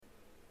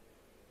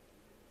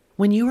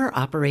When you are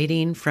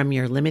operating from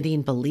your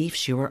limiting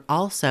beliefs, you are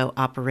also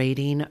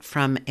operating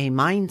from a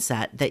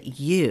mindset that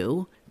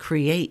you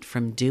create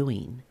from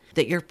doing,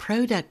 that your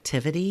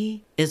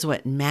productivity is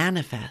what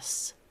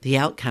manifests the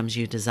outcomes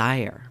you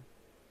desire.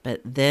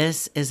 But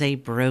this is a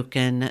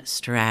broken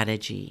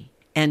strategy.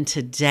 And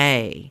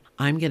today,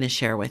 I'm going to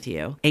share with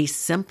you a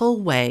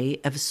simple way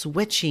of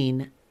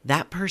switching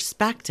that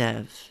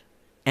perspective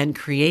and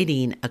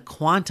creating a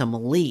quantum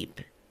leap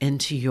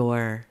into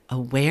your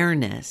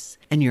awareness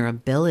and your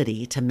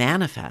ability to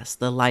manifest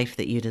the life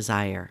that you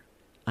desire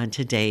on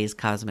today's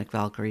Cosmic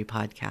Valkyrie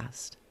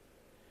podcast.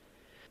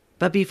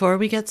 But before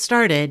we get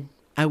started,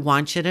 I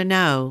want you to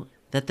know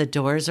that the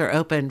doors are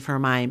open for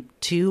my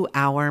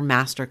 2-hour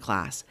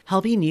masterclass,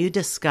 helping you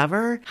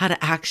discover how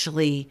to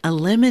actually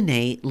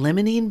eliminate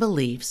limiting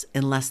beliefs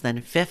in less than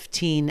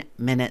 15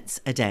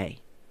 minutes a day.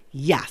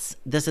 Yes,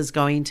 this is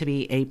going to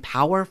be a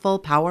powerful,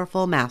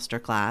 powerful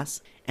masterclass,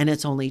 and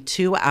it's only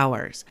 2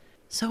 hours.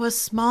 So a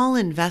small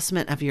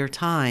investment of your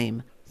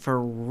time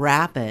for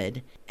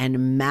rapid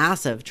and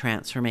massive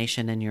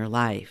transformation in your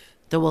life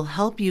that will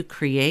help you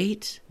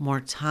create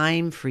more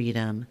time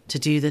freedom to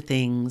do the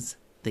things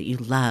that you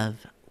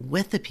love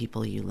with the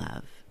people you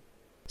love.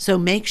 So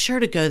make sure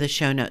to go to the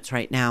show notes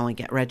right now and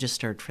get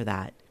registered for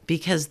that,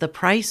 because the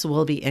price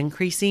will be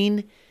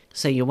increasing,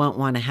 so you won't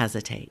want to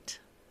hesitate.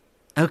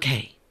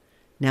 Okay,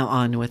 now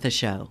on with the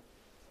show.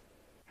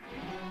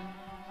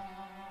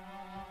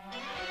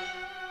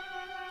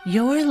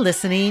 You're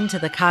listening to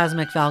the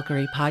Cosmic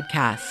Valkyrie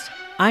podcast.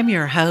 I'm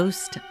your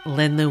host,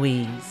 Lynn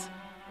Louise.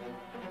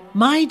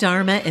 My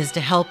dharma is to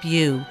help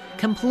you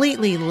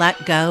completely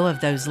let go of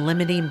those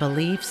limiting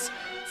beliefs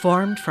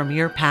formed from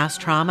your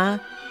past trauma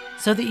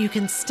so that you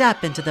can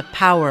step into the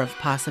power of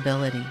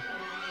possibility.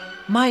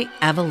 My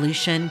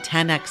Evolution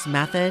 10X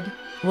method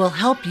will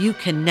help you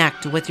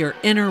connect with your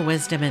inner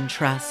wisdom and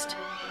trust,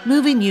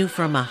 moving you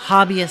from a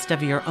hobbyist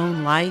of your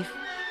own life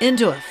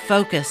into a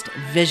focused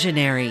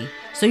visionary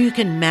so you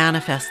can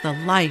manifest the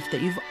life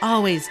that you've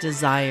always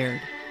desired.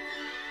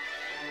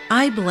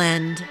 I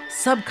blend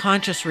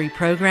subconscious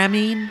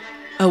reprogramming,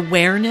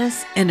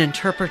 awareness, and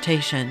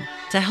interpretation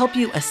to help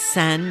you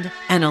ascend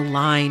and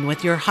align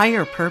with your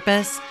higher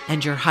purpose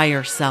and your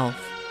higher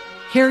self.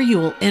 Here you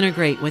will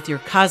integrate with your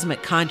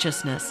cosmic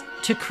consciousness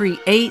to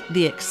create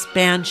the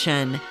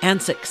expansion and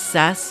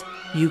success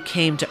you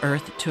came to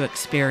Earth to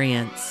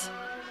experience.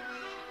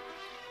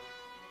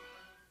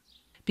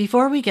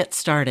 Before we get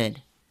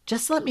started,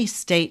 just let me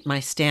state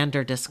my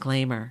standard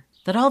disclaimer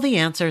that all the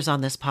answers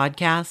on this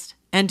podcast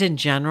and in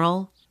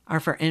general are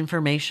for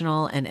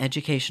informational and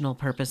educational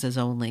purposes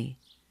only,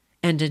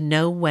 and in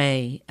no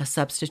way a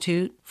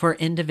substitute for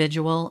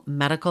individual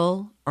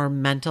medical or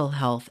mental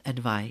health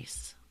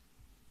advice.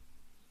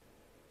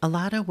 A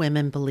lot of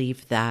women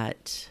believe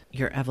that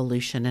your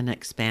evolution and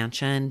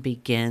expansion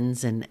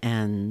begins and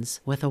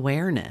ends with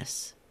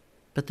awareness.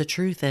 But the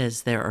truth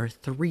is there are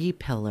 3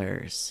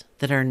 pillars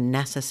that are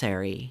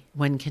necessary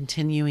when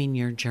continuing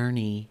your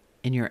journey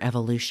in your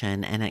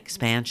evolution and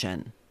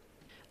expansion.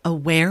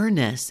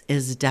 Awareness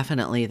is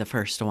definitely the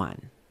first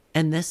one.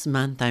 And this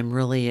month, I'm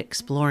really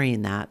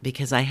exploring that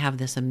because I have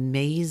this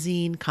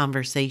amazing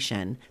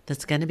conversation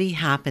that's going to be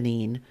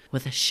happening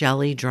with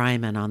Shelley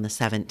Dryman on the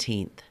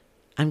 17th.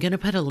 I'm going to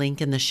put a link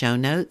in the show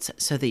notes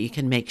so that you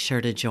can make sure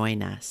to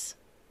join us.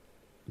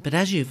 But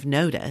as you've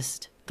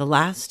noticed, the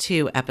last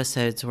 2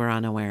 episodes were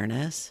on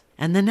awareness,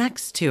 and the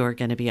next 2 are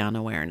going to be on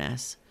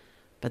awareness.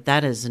 But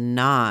that is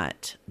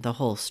not the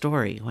whole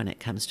story when it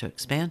comes to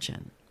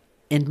expansion.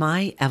 In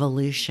my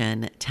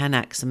Evolution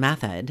 10X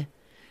method,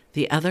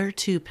 the other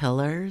 2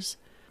 pillars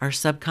are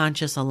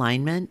subconscious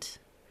alignment,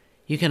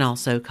 you can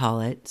also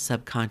call it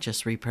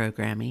subconscious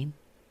reprogramming,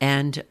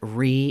 and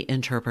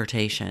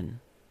reinterpretation.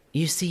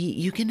 You see,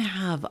 you can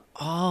have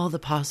all the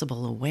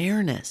possible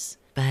awareness,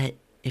 but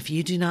if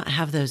you do not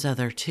have those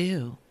other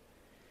 2,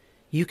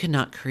 you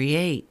cannot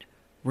create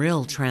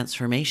real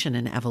transformation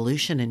and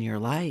evolution in your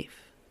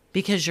life,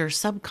 because your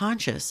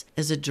subconscious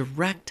is a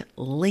direct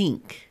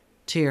link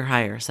to your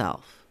higher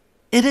self.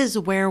 It is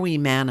where we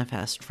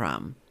manifest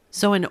from.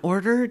 So in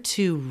order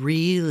to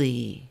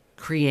really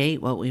create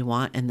what we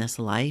want in this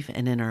life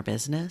and in our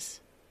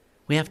business,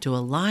 we have to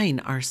align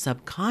our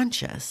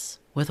subconscious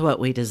with what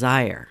we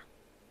desire.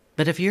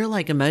 But if you're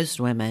like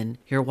most women,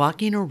 you're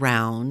walking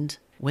around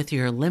with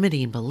your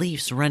limiting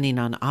beliefs running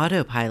on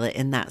autopilot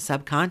in that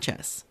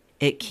subconscious.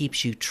 It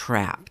keeps you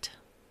trapped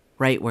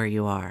right where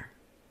you are.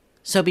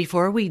 So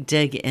before we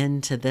dig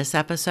into this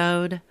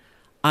episode,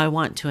 I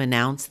want to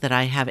announce that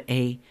I have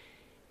an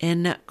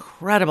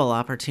incredible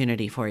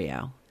opportunity for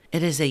you.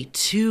 It is a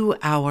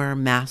 2-hour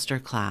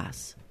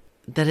masterclass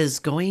that is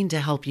going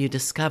to help you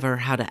discover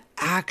how to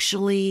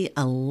actually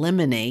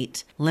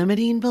eliminate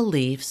limiting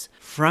beliefs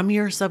from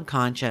your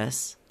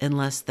subconscious in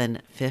less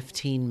than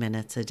 15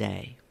 minutes a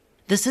day.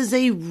 This is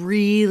a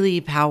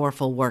really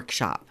powerful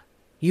workshop.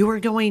 You are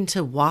going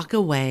to walk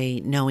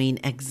away knowing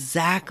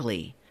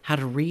exactly how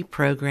to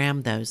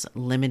reprogram those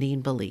limiting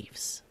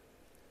beliefs.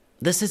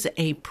 This is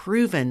a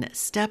proven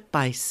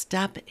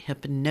step-by-step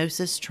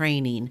hypnosis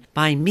training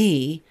by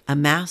me, a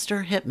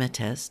master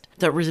hypnotist,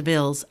 that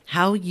reveals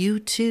how you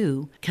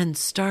too can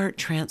start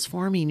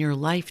transforming your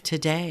life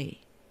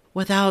today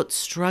without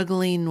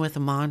struggling with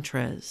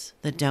mantras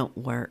that don't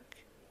work,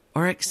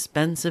 or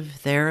expensive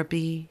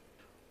therapy,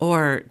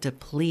 or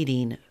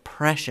depleting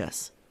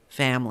precious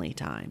family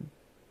time.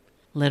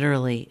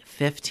 Literally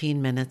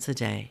 15 minutes a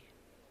day.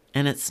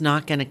 And it's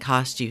not going to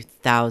cost you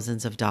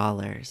thousands of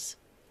dollars.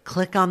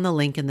 Click on the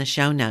link in the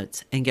show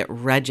notes and get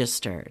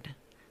registered.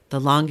 The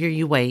longer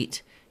you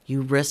wait,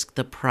 you risk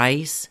the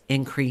price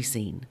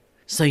increasing.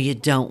 So you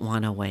don't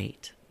want to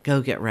wait.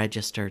 Go get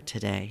registered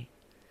today.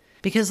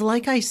 Because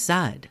like I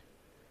said,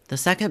 the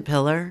second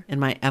pillar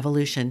in my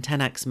Evolution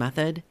 10X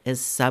method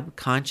is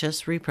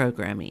subconscious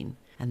reprogramming.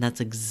 And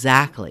that's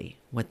exactly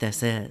what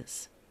this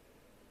is.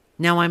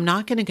 Now, I'm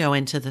not going to go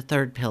into the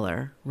third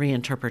pillar,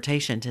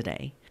 reinterpretation,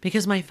 today,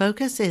 because my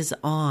focus is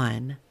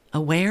on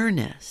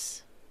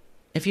awareness.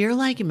 If you're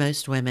like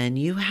most women,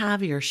 you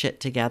have your shit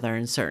together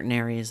in certain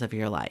areas of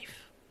your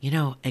life. You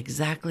know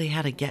exactly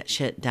how to get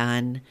shit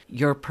done,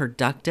 you're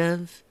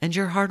productive, and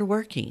you're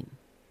hardworking.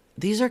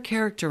 These are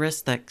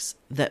characteristics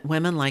that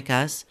women like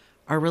us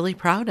are really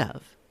proud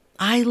of.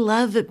 I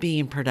love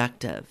being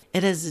productive.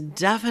 It is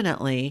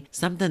definitely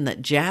something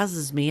that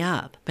jazzes me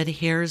up. But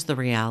here's the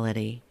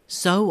reality.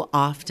 So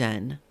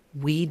often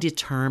we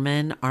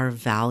determine our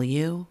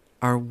value,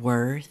 our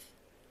worth,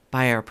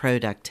 by our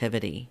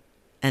productivity.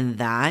 And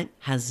that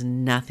has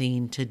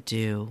nothing to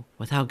do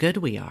with how good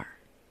we are.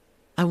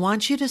 I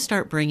want you to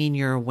start bringing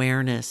your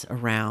awareness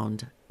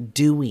around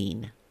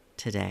doing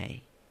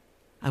today.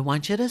 I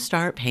want you to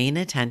start paying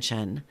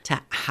attention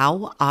to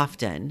how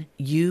often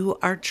you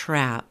are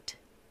trapped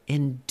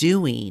in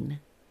doing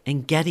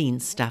and getting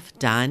stuff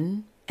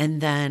done and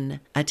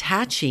then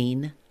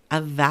attaching a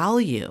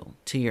value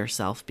to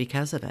yourself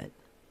because of it.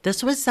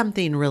 This was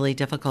something really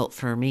difficult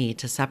for me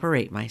to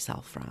separate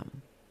myself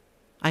from.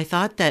 I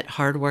thought that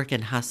hard work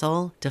and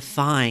hustle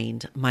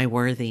defined my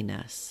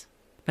worthiness.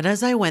 But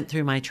as I went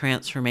through my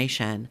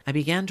transformation, I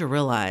began to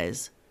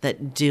realize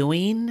that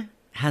doing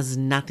has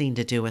nothing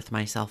to do with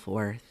my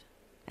self-worth,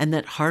 and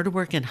that hard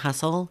work and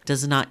hustle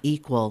does not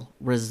equal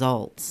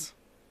results,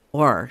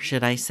 or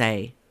should I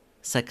say,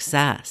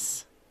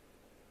 success.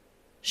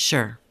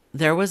 Sure,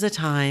 there was a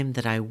time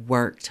that I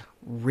worked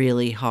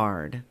really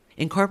hard.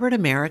 In corporate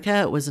America,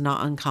 it was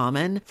not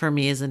uncommon for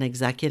me as an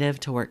executive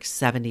to work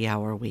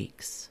 70-hour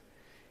weeks.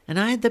 And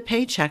I had the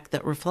paycheck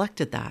that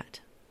reflected that.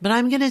 But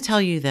I'm going to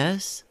tell you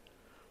this,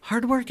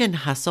 hard work and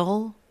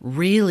hustle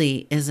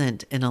really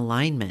isn't in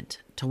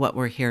alignment to what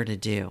we're here to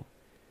do.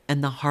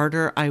 And the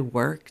harder I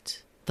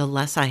worked, the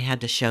less I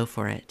had to show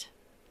for it.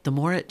 The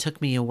more it took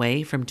me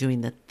away from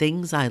doing the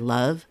things I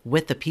love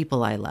with the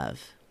people I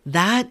love.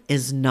 That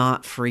is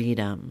not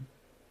freedom.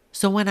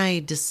 So when I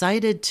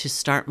decided to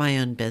start my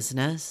own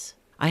business,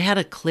 I had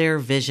a clear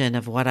vision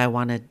of what I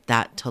wanted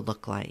that to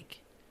look like.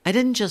 I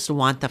didn't just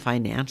want the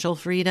financial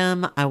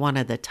freedom, I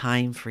wanted the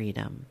time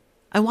freedom.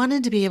 I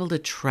wanted to be able to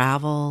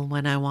travel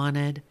when I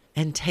wanted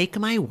and take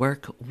my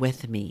work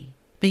with me.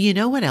 But you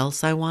know what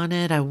else I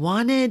wanted? I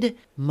wanted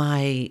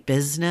my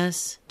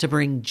business to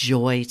bring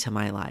joy to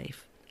my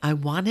life. I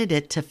wanted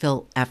it to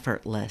feel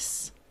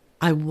effortless.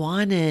 I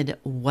wanted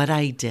what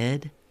I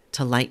did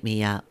to light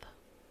me up.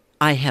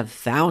 I have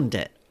found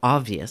it,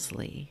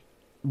 obviously.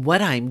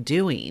 What I'm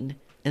doing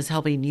is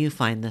helping you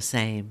find the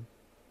same.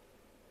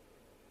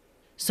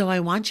 So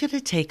I want you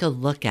to take a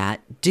look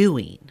at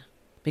doing.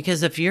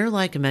 Because if you're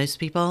like most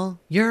people,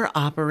 you're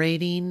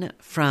operating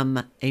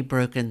from a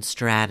broken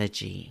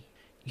strategy.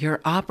 You're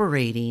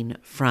operating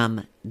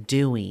from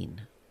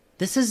doing.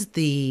 This is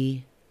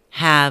the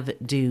have,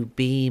 do,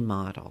 be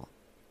model.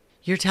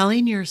 You're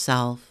telling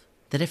yourself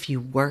that if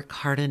you work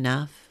hard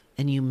enough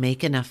and you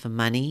make enough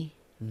money,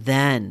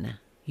 then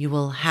you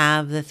will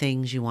have the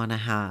things you want to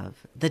have.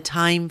 The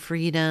time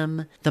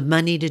freedom, the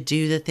money to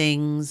do the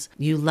things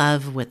you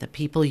love with the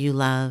people you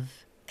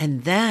love.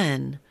 And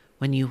then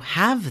when you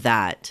have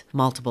that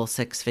multiple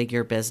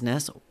six-figure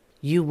business,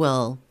 you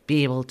will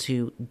be able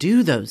to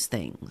do those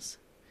things.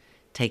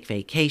 Take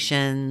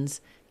vacations,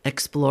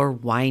 explore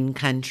wine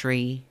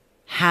country,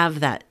 have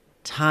that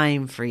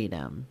time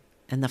freedom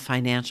and the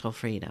financial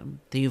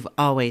freedom that you've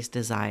always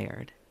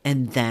desired.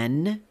 And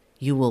then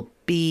you will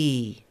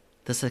be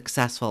the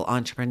successful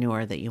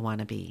entrepreneur that you want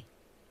to be.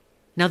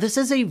 Now, this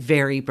is a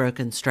very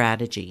broken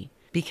strategy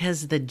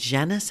because the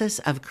genesis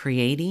of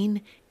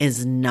creating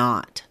is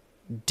not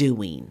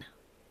doing.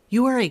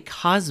 You are a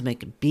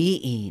cosmic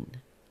being.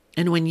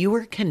 And when you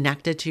are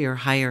connected to your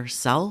higher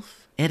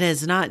self, it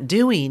is not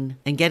doing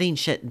and getting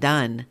shit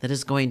done that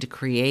is going to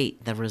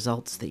create the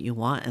results that you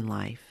want in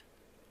life.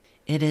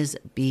 It is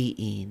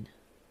being.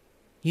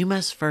 You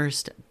must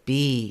first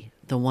be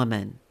the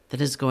woman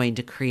that is going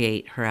to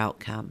create her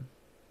outcome.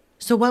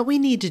 So what we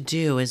need to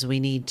do is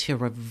we need to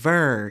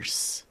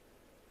reverse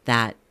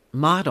that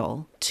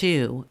model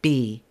to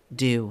be,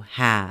 do,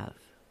 have.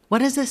 What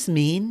does this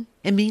mean?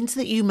 It means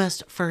that you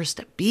must first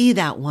be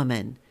that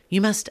woman.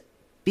 You must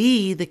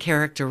be the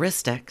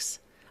characteristics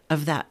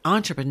of that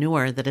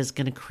entrepreneur that is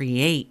going to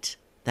create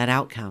that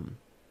outcome.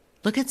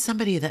 Look at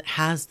somebody that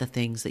has the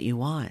things that you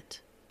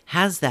want,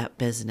 has that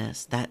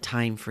business, that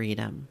time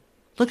freedom.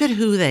 Look at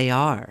who they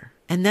are,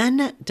 and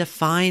then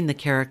define the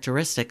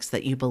characteristics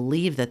that you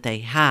believe that they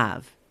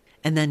have,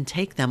 and then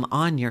take them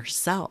on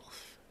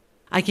yourself.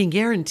 I can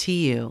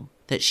guarantee you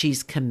that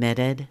she's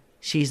committed,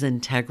 she's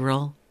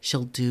integral,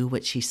 she'll do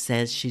what she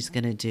says she's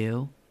going to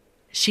do.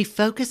 She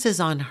focuses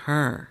on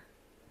her,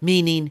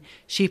 meaning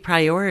she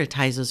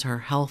prioritizes her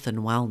health and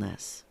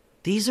wellness.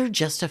 These are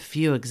just a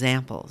few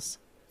examples.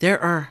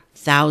 There are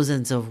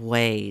thousands of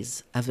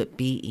ways of it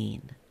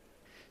being.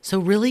 So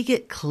really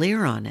get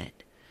clear on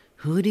it.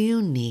 Who do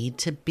you need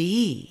to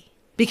be?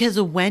 Because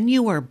when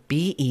you are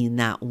being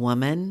that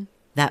woman,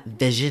 that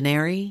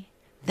visionary,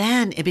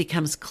 then it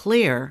becomes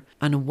clear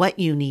on what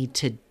you need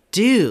to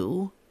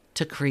do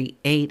to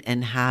create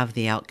and have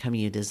the outcome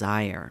you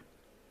desire.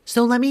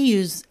 So let me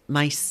use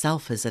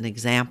myself as an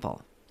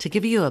example to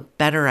give you a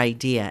better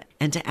idea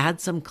and to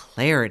add some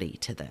clarity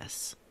to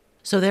this.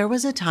 So there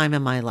was a time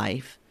in my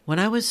life when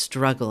I was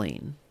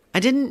struggling. I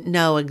didn't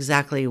know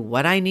exactly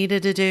what I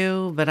needed to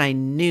do, but I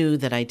knew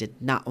that I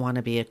did not want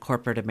to be a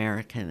corporate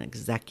American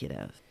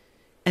executive.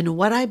 And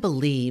what I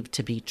believed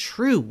to be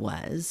true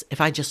was, if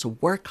I just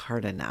work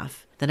hard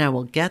enough, then I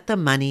will get the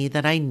money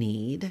that I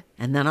need,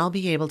 and then I'll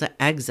be able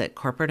to exit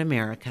corporate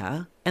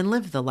America and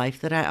live the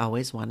life that I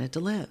always wanted to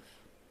live.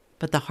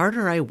 But the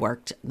harder I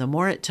worked, the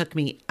more it took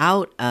me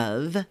out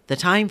of the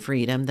time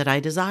freedom that I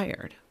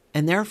desired.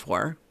 And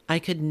therefore, I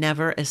could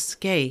never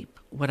escape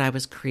what I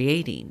was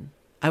creating.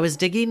 I was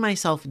digging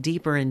myself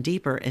deeper and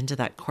deeper into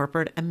that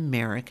corporate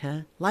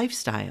America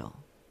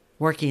lifestyle,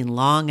 working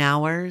long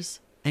hours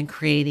and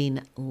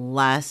creating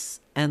less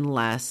and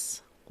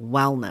less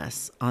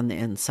wellness on the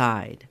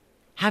inside,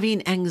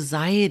 having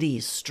anxiety,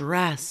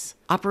 stress,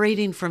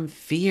 operating from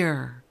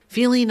fear,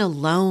 feeling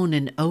alone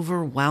and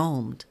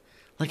overwhelmed,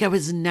 like I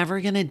was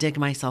never going to dig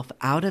myself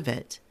out of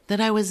it,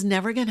 that I was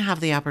never going to have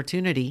the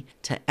opportunity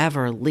to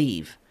ever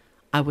leave.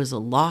 I was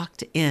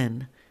locked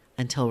in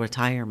until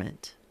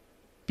retirement.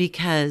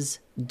 Because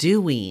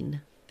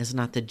doing is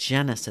not the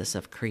genesis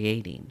of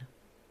creating.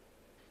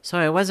 So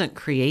I wasn't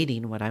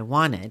creating what I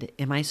wanted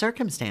in my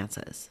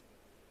circumstances.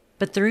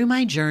 But through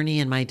my journey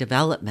and my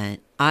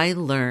development, I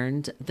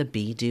learned the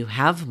be, do,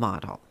 have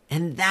model.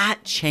 And that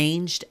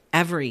changed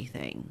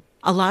everything.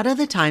 A lot of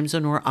the times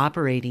when we're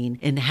operating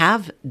in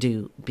have,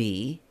 do,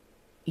 be,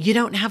 you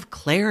don't have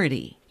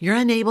clarity. You're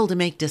unable to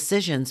make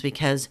decisions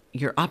because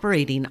you're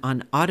operating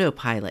on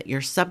autopilot.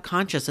 Your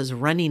subconscious is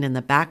running in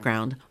the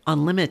background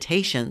on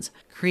limitations,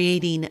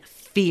 creating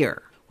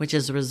fear, which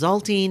is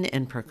resulting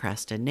in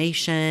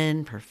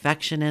procrastination,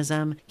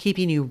 perfectionism,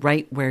 keeping you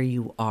right where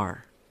you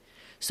are.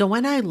 So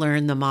when I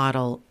learned the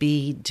model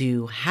be,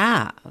 do,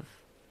 have,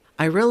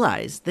 I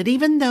realized that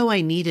even though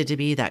I needed to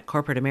be that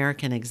corporate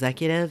American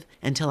executive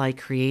until I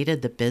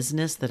created the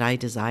business that I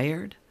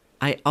desired,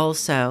 I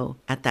also,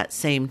 at that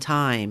same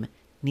time,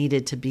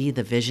 needed to be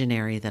the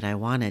visionary that I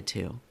wanted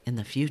to in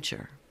the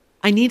future.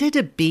 I needed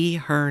to be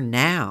her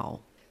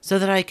now so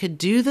that I could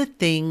do the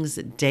things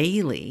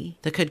daily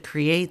that could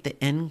create the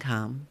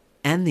income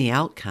and the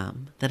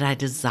outcome that I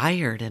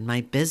desired in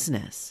my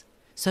business,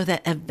 so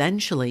that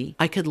eventually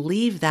I could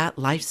leave that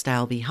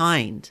lifestyle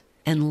behind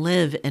and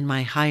live in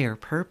my higher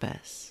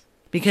purpose.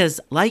 Because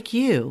like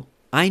you,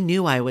 I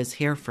knew I was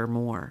here for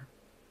more.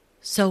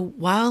 So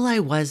while I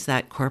was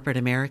that corporate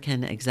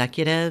American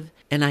executive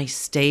and I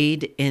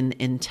stayed in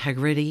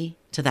integrity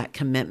to that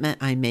commitment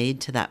I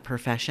made to that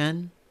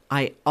profession,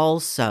 I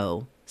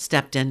also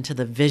stepped into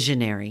the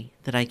visionary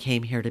that I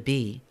came here to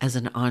be as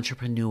an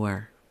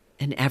entrepreneur.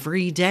 And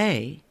every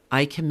day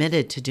I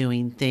committed to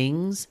doing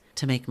things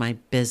to make my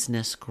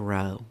business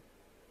grow.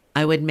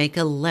 I would make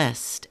a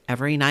list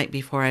every night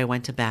before I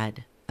went to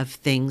bed of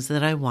things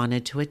that I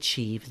wanted to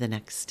achieve the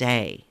next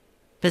day.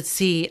 But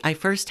see, I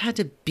first had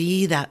to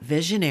be that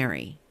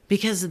visionary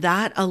because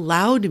that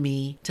allowed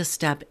me to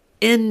step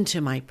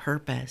into my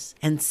purpose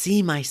and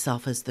see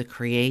myself as the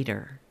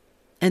creator.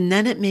 And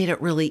then it made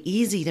it really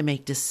easy to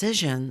make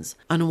decisions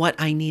on what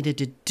I needed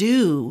to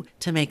do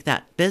to make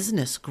that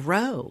business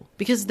grow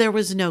because there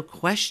was no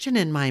question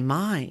in my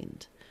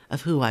mind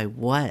of who I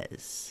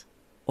was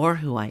or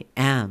who I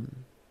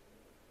am.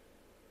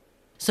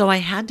 So I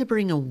had to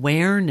bring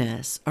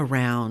awareness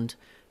around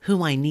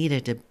who I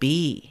needed to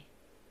be.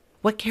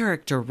 What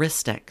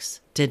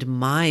characteristics did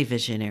my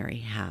visionary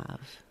have?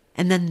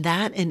 And then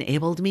that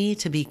enabled me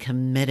to be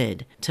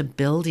committed to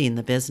building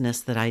the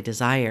business that I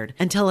desired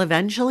until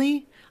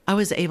eventually I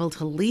was able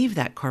to leave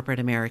that corporate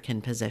American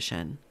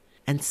position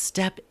and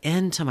step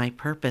into my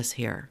purpose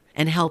here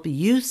and help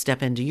you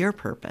step into your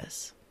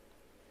purpose.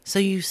 So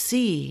you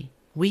see,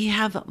 we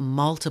have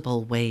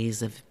multiple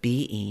ways of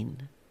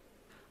being.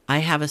 I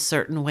have a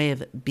certain way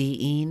of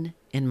being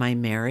in my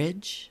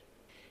marriage,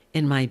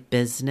 in my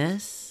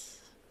business,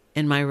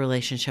 in my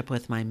relationship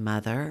with my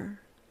mother,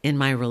 in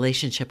my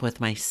relationship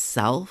with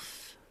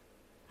myself.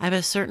 I have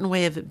a certain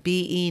way of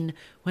being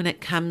when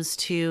it comes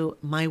to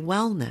my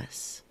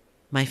wellness,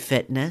 my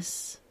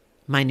fitness,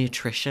 my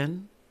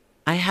nutrition.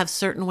 I have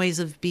certain ways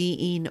of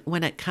being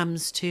when it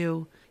comes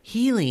to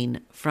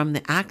healing from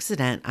the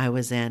accident I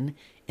was in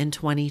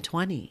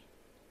 2020.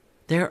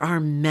 There are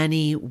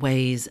many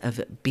ways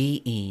of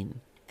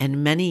being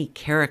and many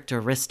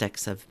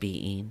characteristics of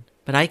being.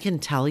 But I can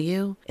tell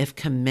you, if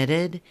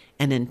committed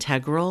and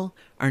integral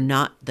are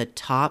not the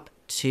top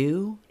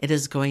two, it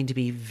is going to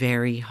be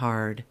very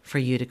hard for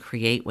you to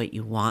create what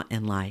you want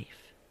in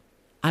life.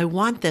 I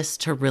want this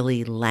to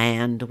really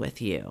land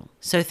with you.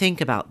 So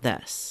think about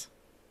this.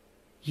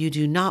 You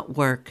do not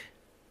work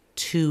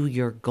to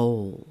your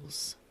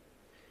goals.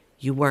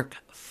 You work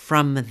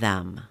from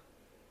them.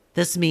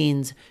 This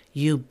means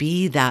you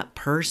be that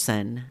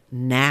person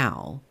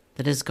now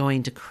that is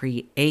going to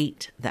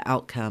create the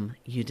outcome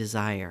you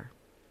desire.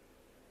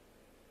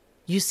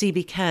 You see,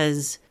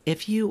 because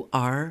if you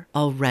are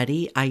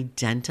already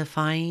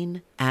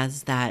identifying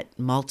as that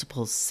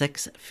multiple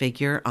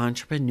six-figure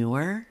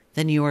entrepreneur,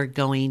 then you are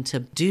going to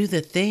do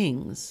the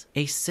things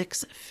a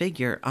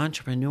six-figure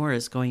entrepreneur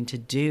is going to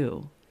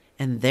do,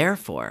 and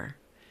therefore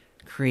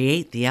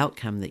create the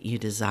outcome that you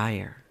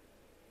desire.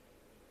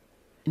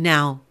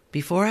 Now,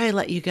 before I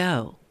let you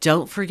go,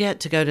 don't forget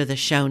to go to the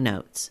show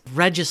notes.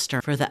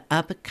 Register for the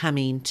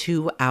upcoming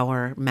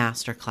 2-hour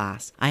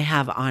masterclass I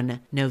have on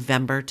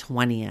November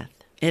 20th.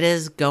 It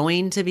is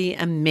going to be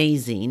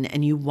amazing,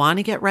 and you want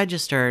to get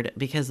registered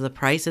because the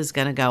price is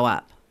going to go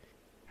up.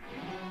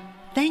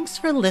 Thanks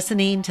for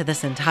listening to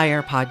this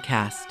entire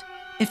podcast.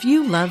 If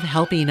you love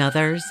helping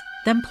others,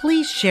 then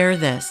please share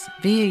this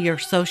via your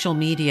social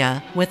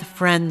media with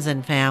friends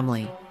and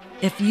family.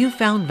 If you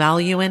found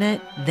value in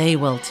it, they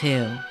will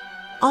too.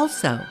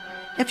 Also,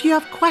 if you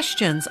have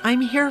questions,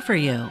 I'm here for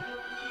you.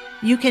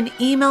 You can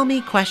email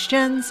me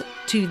questions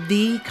to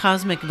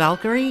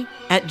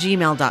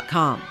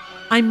thecosmicvalkyrie@gmail.com.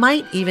 I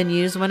might even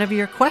use one of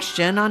your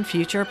questions on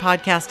future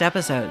podcast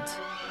episodes.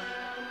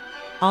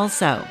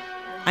 Also,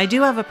 I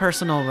do have a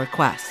personal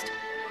request.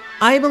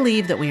 I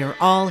believe that we are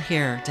all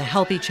here to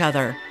help each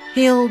other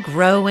heal,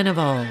 grow, and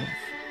evolve.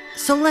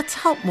 So let's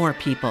help more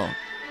people.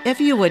 If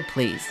you would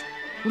please,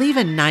 leave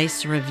a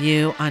nice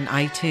review on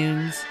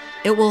iTunes.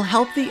 It will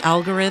help the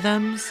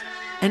algorithms,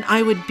 and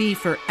I would be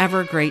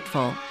forever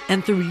grateful.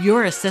 And through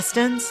your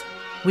assistance,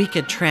 we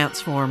could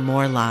transform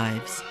more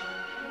lives.